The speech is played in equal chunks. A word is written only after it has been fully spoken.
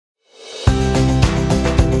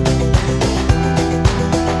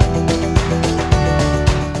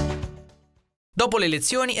Dopo le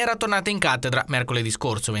elezioni era tornata in cattedra mercoledì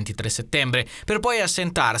scorso, 23 settembre, per poi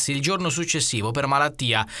assentarsi il giorno successivo per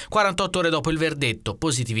malattia, 48 ore dopo il verdetto,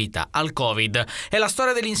 positività al Covid. È la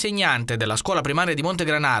storia dell'insegnante della scuola primaria di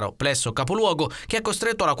Montegranaro, plesso capoluogo, che ha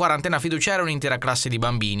costretto alla quarantena fiduciaria un'intera classe di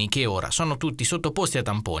bambini che ora sono tutti sottoposti a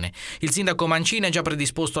tampone. Il sindaco Mancini ha già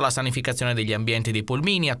predisposto la sanificazione degli ambienti dei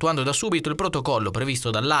pullmini, attuando da subito il protocollo previsto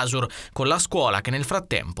dall'Asur con la scuola che nel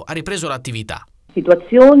frattempo ha ripreso l'attività.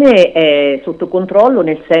 Situazione è sotto controllo,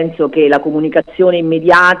 nel senso che la comunicazione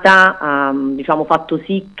immediata ha fatto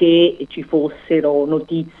sì che ci fossero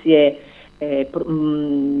notizie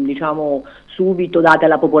subito date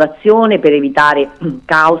alla popolazione per evitare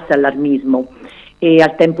caos e allarmismo, e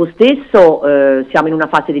al tempo stesso siamo in una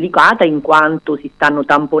fase delicata in quanto si stanno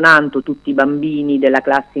tamponando tutti i bambini della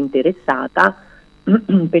classe interessata.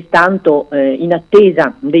 Pertanto in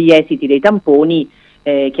attesa degli esiti dei tamponi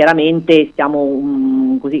chiaramente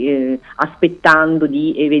stiamo aspettando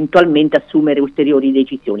di eventualmente assumere ulteriori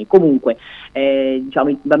decisioni. Comunque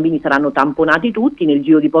i bambini saranno tamponati tutti, nel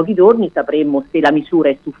giro di pochi giorni sapremo se la misura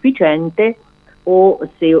è sufficiente o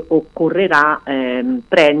se occorrerà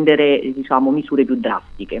prendere misure più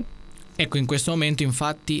drastiche. Ecco, in questo momento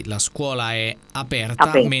infatti la scuola è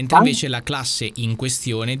aperta. Mentre invece la classe in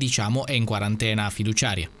questione è in quarantena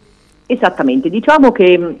fiduciaria. Esattamente, diciamo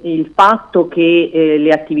che il fatto che le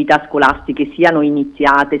attività scolastiche siano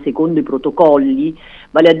iniziate secondo i protocolli,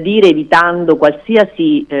 vale a dire evitando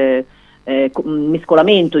qualsiasi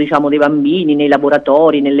mescolamento dei bambini nei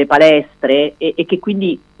laboratori, nelle palestre, e che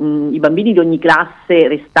quindi i bambini di ogni classe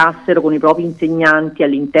restassero con i propri insegnanti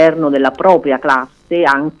all'interno della propria classe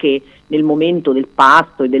anche nel momento del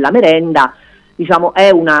pasto e della merenda, è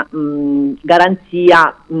una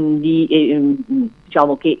garanzia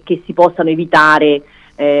che si possano evitare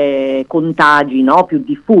contagi più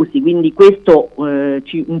diffusi, quindi questo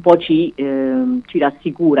ci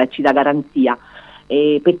rassicura e ci dà garanzia.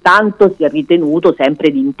 E pertanto si è ritenuto, sempre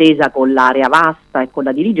d'intesa con l'area vasta e con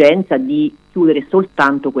la dirigenza, di chiudere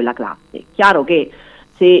soltanto quella classe. Chiaro che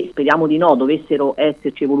se, speriamo di no, dovessero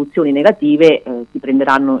esserci evoluzioni negative, si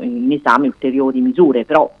prenderanno in esame ulteriori misure,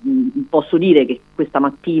 però posso dire che questa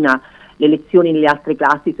mattina le lezioni nelle altre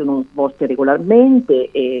classi sono svolte regolarmente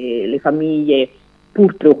e le famiglie,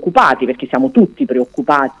 pur preoccupati, perché siamo tutti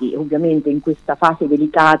preoccupati ovviamente in questa fase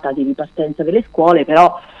delicata di ripartenza delle scuole,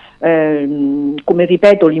 però come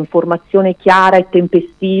ripeto, l'informazione chiara e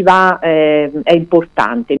tempestiva è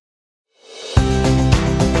importante.